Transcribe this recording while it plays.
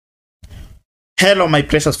Hello my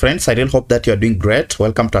precious friends, I really hope that you are doing great.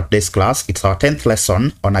 Welcome to today's class. It's our 10th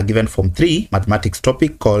lesson on a given Form 3 mathematics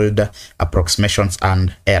topic called Approximations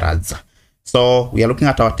and Errors. So we are looking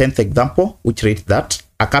at our 10th example, which reads that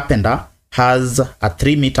a carpenter has a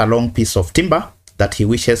 3-meter long piece of timber that he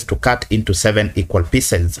wishes to cut into 7 equal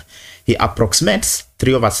pieces. He approximates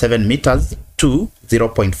 3/7 meters to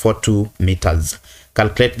 0.42 meters.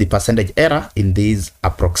 Calculate the percentage error in this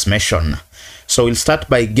approximation. So we'll start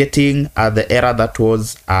by getting the error that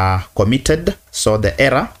was committed. So the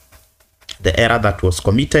error that was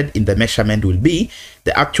committed in the measurement will be,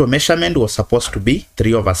 the actual measurement was supposed to be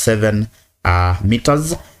 3/7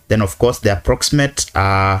 meters. Then of course the approximate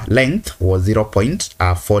length was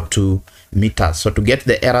 0.42 meters. So to get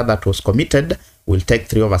the error that was committed, we'll take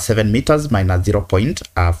 3/7 meters minus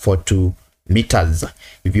 0.42 meters.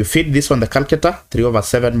 If you feed this on the calculator,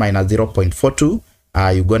 3/7 minus 0.42,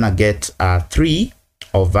 you're gonna get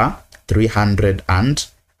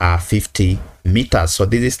 3/350 meters. So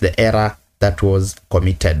this is the error that was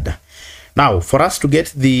committed. Now for us to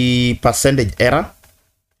get the percentage error,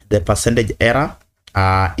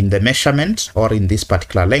 in the measurement or in this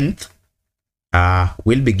particular length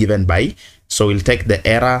will be given by, so we'll take the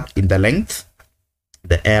error in the length,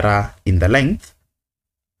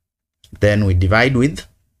 then we divide with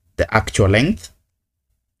the actual length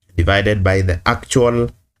divided by the actual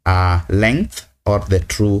length or the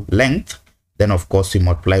true length. Then of course we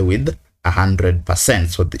multiply with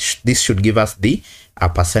 100%. So this should give us the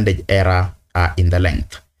percentage error in the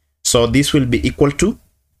length. So this will be equal to,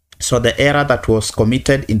 so the error that was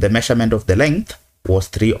committed in the measurement of the length was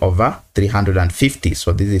 3/350.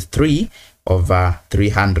 So this is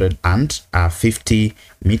 3/350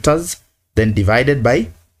 meters, then divided by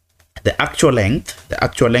the actual length. The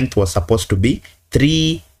actual length was supposed to be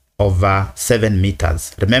 3/7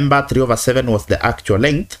 meters. Remember, 3/7 was the actual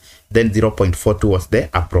length, then 0.42 was the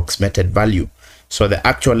approximated value. So the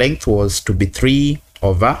actual length was to be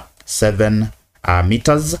 3/7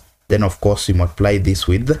 meters. Then of course we multiply this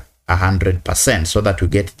with 100% so that we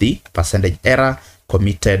get the percentage error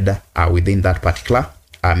committed within that particular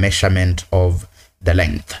measurement of the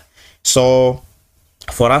length. So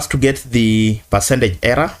for us to get the percentage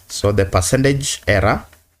error, so the percentage error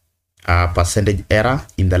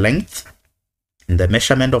in the length, in the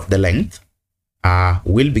measurement of the length,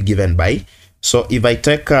 will be given by, so if I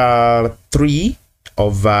take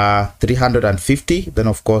 3/350, then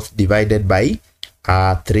of course divided by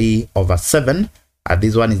 3/7,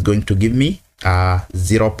 this one is going to give me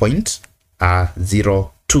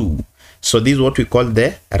 0.02. So this is what we call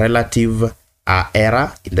the relative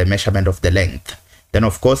error in the measurement of the length. Then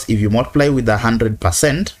of course if you multiply with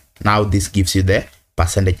 100%, now this gives you the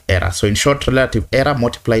percentage error. So in short, relative error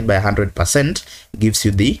multiplied by 100% gives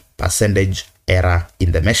you the percentage error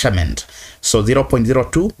in the measurement. So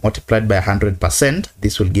 0.02 multiplied by 100%,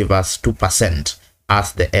 this will give us 2%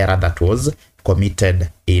 as the error that was committed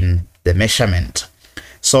in the measurement.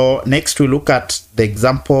 So next we look at the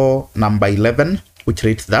example number 11, which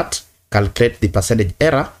reads that calculate the percentage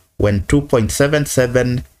error when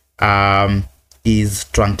 2.77 is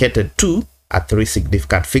truncated to 3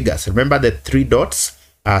 significant figures. Remember the 3 dots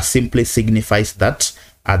simply signifies that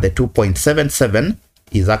the 2.77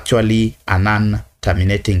 is actually a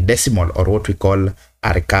non-terminating decimal, or what we call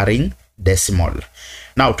a recurring decimal.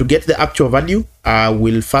 Now to get the actual value,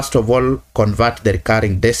 we'll first of all convert the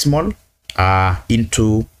recurring decimal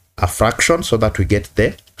into a fraction so that we get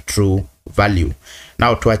the true value.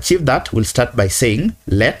 Now to achieve that, we'll start by saying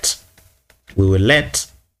we will let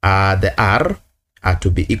the r to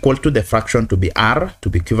be equal to the fraction to be r, to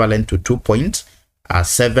be equivalent to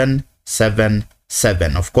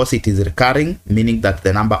 2.777. Of course it is recurring, meaning that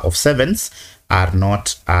the number of 7s are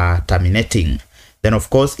not terminating. Then of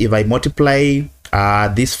course if I multiply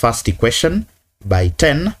this first equation by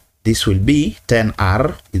 10, this will be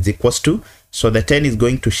 10r is equals to, so the 10 is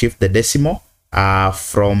going to shift the decimal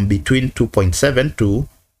from between 2.7 to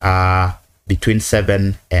between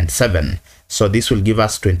 7 and 7. So this will give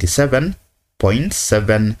us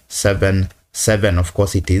 27.777. Of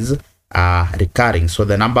course it is recurring, so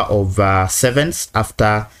the number of 7s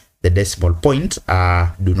after the decimal point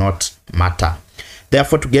do not matter.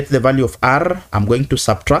 Therefore, to get the value of r, I'm going to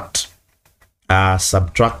subtracting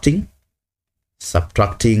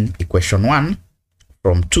equation 1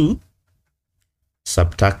 from 2,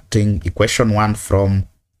 subtracting equation 1 from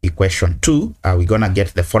equation 2, we're gonna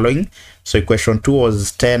get the following. So equation 2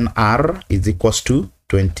 was 10r is equals to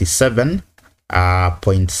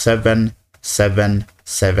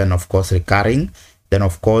 27.777, of course recurring. Then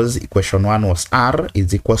of course equation 1 was r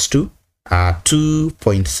is equals to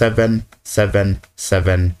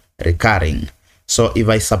 2.777 recurring. So if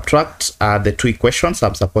I subtract the two equations,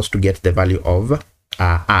 I'm supposed to get the value of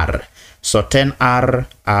R. So 10R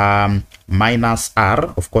minus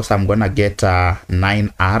R, of course, I'm gonna get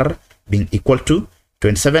 9R being equal to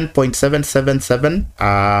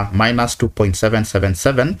 27.777 minus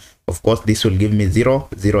 2.777. Of course, this will give me 0,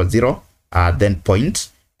 0, 0, then point.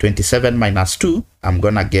 27 minus 2, I'm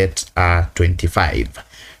gonna get 25.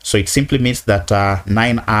 So it simply means that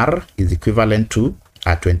 9R is equivalent to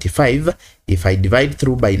 25. If I divide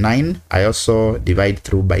through by 9, I also divide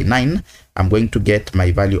through by 9. I'm going to get my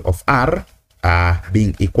value of R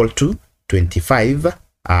being equal to 25,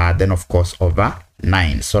 then of course over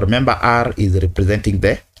 9. So remember, R is representing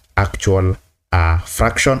the actual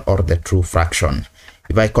fraction or the true fraction.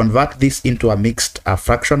 If I convert this into a mixed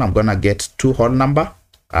fraction, I'm gonna get 2 whole number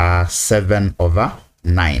 7 over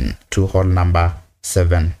 9. 2 whole number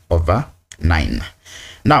 7 over 9.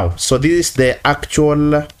 Now, so this is the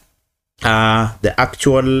actual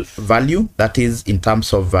value, that is in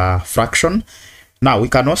terms of fraction. Now we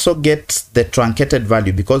can also get the truncated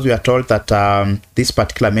value, because we are told that this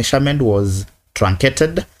particular measurement was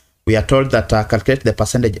truncated. We are told that calculate the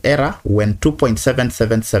percentage error when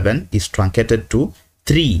 2.777 is truncated to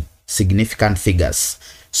 3 significant figures.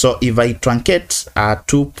 So if I truncate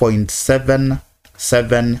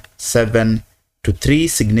 2.777 to 3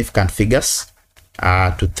 significant figures,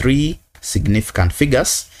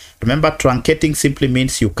 remember, truncating simply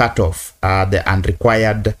means you cut off the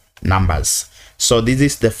unrequired numbers. So this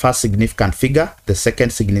is the first significant figure, the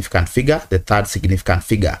second significant figure, the third significant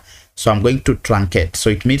figure. So I'm going to truncate. So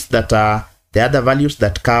it means that the other values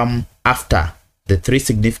that come after the 3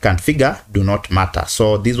 significant figure do not matter.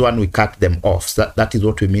 So this one, we cut them off. So that is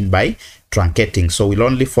what we mean by truncating. So we'll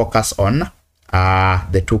only focus on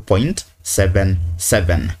the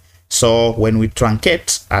 2.77. So when we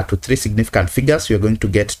truncate to 3 significant figures, we are going to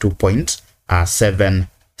get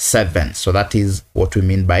 2.77. So that is what we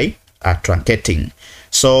mean by truncating.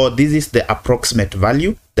 So this is the approximate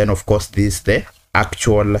value. Then of course, this is the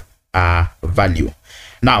actual value.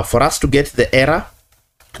 Now for us to get the error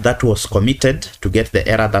that was committed,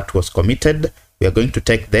 we are going to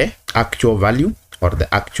take the actual value, or the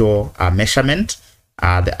actual measurement,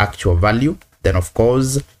 the actual value. Then of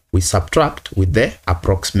course, we subtract with the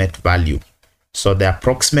approximate value. So the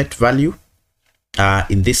approximate value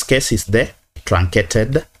in this case is the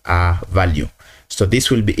truncated value. So this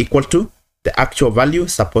will be equal to the actual value,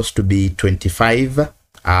 supposed to be 25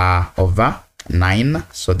 over 9.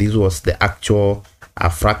 So this was the actual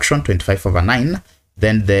fraction, 25 over 9.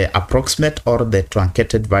 Then the approximate or the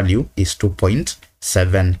truncated value is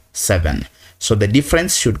 2.77. So the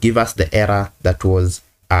difference should give us the error that was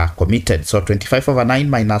committed. So 25 over 9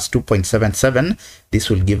 minus 2.77, this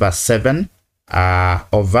will give us 7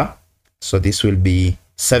 over, so this will be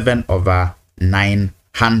 7 over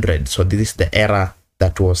 900. So this is the error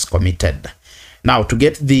that was committed. Now to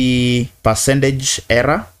get the percentage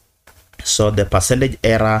error, so the percentage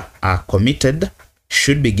error committed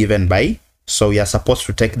should be given by, so we are supposed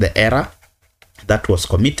to take the error that was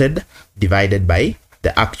committed divided by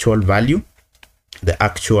the actual value,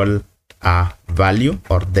 value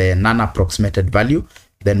or the non-approximated value,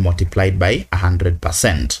 then multiplied by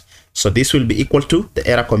 100%. So this will be equal to, the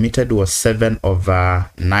error committed was 7 over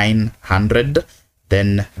 900,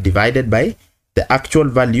 then divided by the actual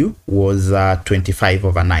value was 25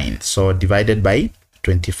 over 9. So divided by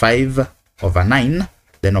 25 over 9,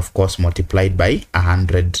 then of course multiplied by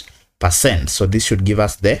 100%. So this should give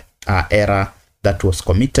us the error that was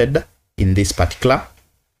committed in this particular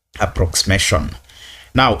approximation.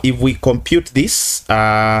 Now, if we compute this,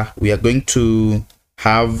 we are going to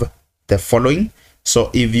have the following. So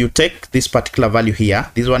if you take this particular value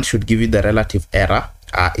here, this one should give you the relative error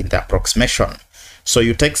in the approximation. So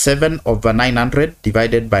you take 7 over 900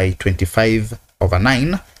 divided by 25 over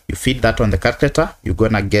 9. You feed that on the calculator, you're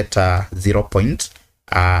gonna get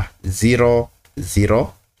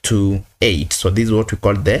 0.0028. So this is what we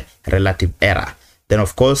call the relative error. Then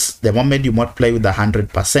of course, the moment you multiply with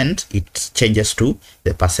 100%, it changes to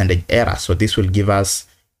the percentage error. So this will give us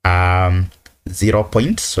 0.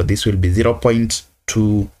 So this will be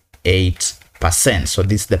 0.28%. So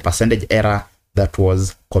this is the percentage error that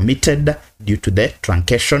was committed due to the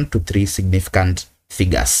truncation to 3 significant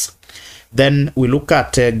figures. Then we look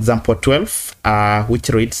at example 12, which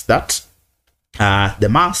reads that the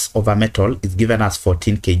mass of a metal is given as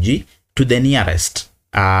 14 kg to the nearest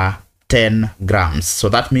 10 grams. So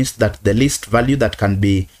that means that the least value that can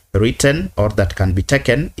be written or that can be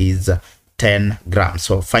taken is 10 grams.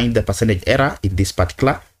 So find the percentage error in this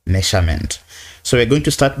particular measurement. So we're going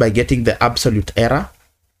to start by getting the absolute error.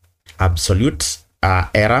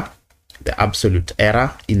 the absolute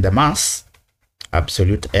error in the mass,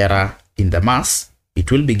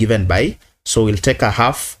 it will be given by, so we'll take a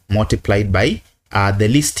half multiplied by the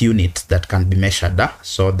least unit that can be measured.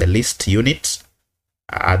 So the least unit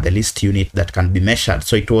that can be measured.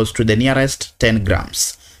 So it was to the nearest 10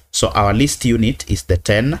 grams. So our least unit is the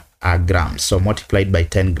 10 grams. So multiplied by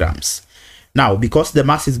 10 grams. Now, because the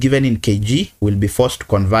mass is given in kg, we'll be forced to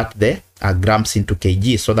convert the grams into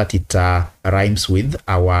kg so that it rhymes with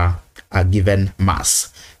our given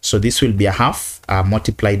mass. So this will be a half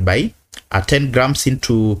multiplied by 10 grams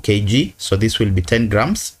into kg. So this will be 10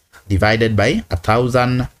 grams divided by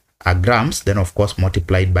 1,000 grams. Then of course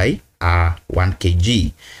multiplied by 1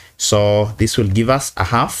 kg. So this will give us a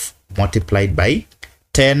half multiplied by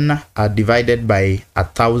 10 divided by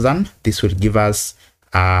 1,000. This will give us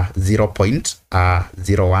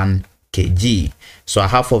 0.01 kg. So a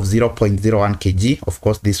half of 0.01 kg, of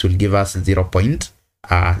course this will give us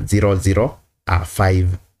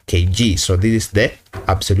 0.005 kg. So this is the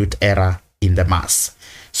absolute error in the mass.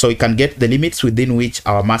 So we can get the limits within which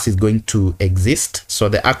our mass is going to exist. So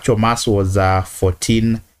the actual mass was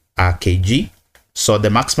 14 kg. So the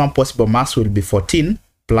maximum possible mass will be 14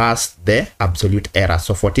 plus the absolute error.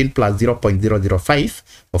 So 14 plus 0.005,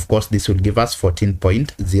 of course this will give us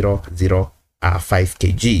 14.005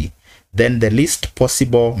 kg. Then the least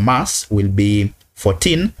possible mass will be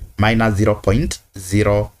 14 minus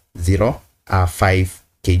 0.005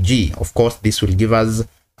 kg. Of course this will give us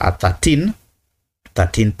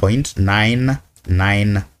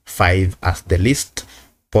 13.995 as the least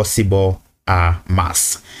possible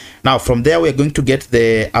mass. Now from there we are going to get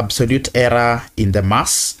the absolute error in the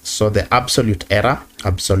mass. So the absolute error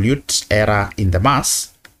in the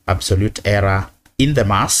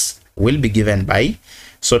mass will be given by,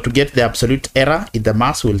 so to get the absolute error in the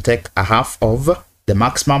mass, we'll take a half of the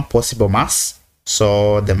maximum possible mass.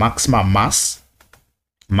 So the maximum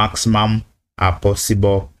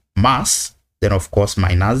possible mass, then of course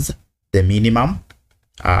minus the minimum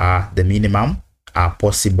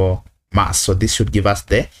possible mass. So this should give us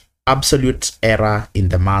the absolute error in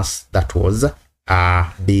the mass that was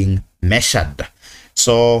being measured.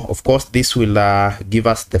 So of course this will give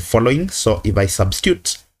us the following. So if I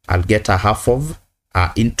substitute, I'll get a half of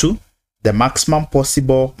into the maximum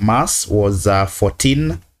possible mass was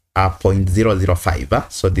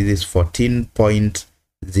 14.005. So this is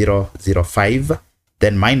 14.005.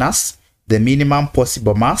 Then minus the minimum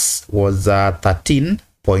possible mass was 13.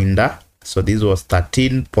 So this was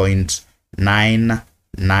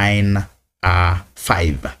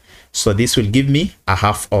 13.995. So this will give me a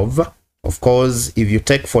half of course, if you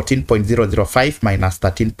take 14.005 minus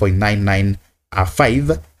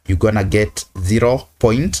 13.995, you're gonna get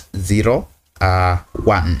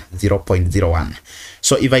 0.01.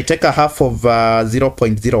 So if I take a half of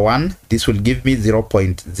 0.01, this will give me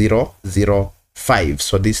 0.005.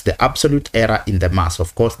 So this is the absolute error in the mass.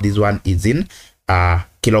 Of course, this one is in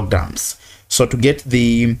kilograms. So to get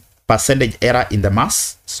the percentage error in the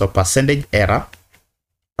mass, so percentage error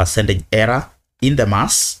in the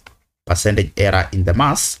mass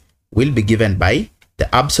will be given by the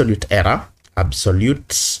absolute error in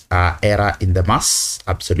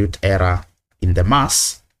the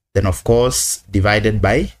mass, then of course divided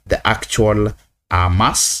by the actual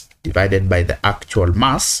mass,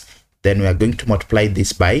 then we are going to multiply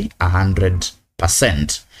this by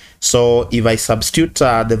 100%. So if I substitute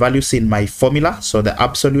the values in my formula, so the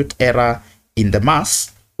absolute error in the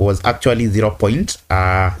mass was actually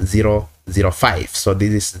 0.005. So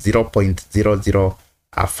this is 0.005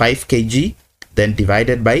 kg, then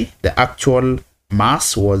divided by the actual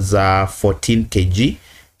mass was 14 kg.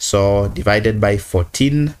 So divided by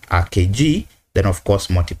 14 kg, then of course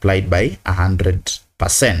multiplied by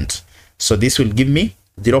 100%. So this will give me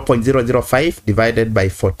 0.005 divided by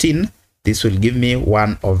 14. This will give me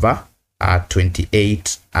 1 over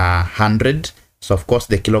 2800. So of course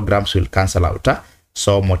the kilograms will cancel out.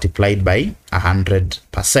 So multiplied by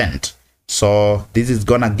 100%. So this is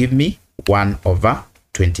gonna give me 1 over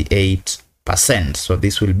 28%. So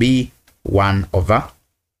this will be 1 over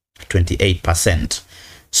 28%.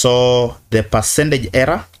 So the percentage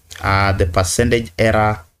error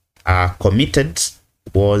committed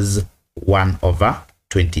was 1 over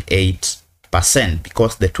 28%,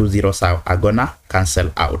 because the two zeros are gonna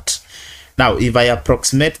cancel out. Now if I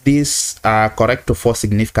approximate this correct to 4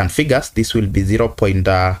 significant figures, this will be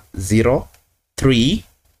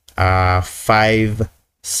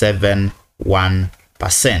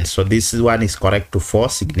 0.03571%. So this one is correct to 4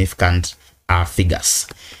 significant figures.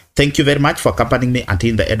 Thank you very much for accompanying me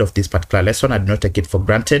until the end of this particular lesson. I do not take it for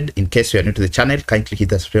granted. In case you are new to the channel, kindly hit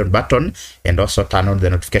the subscribe button and also turn on the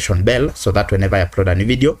notification bell so that whenever I upload a new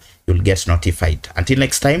video, you'll get notified. Until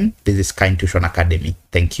next time, this is Kind Tuition Academy.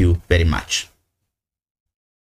 Thank you very much.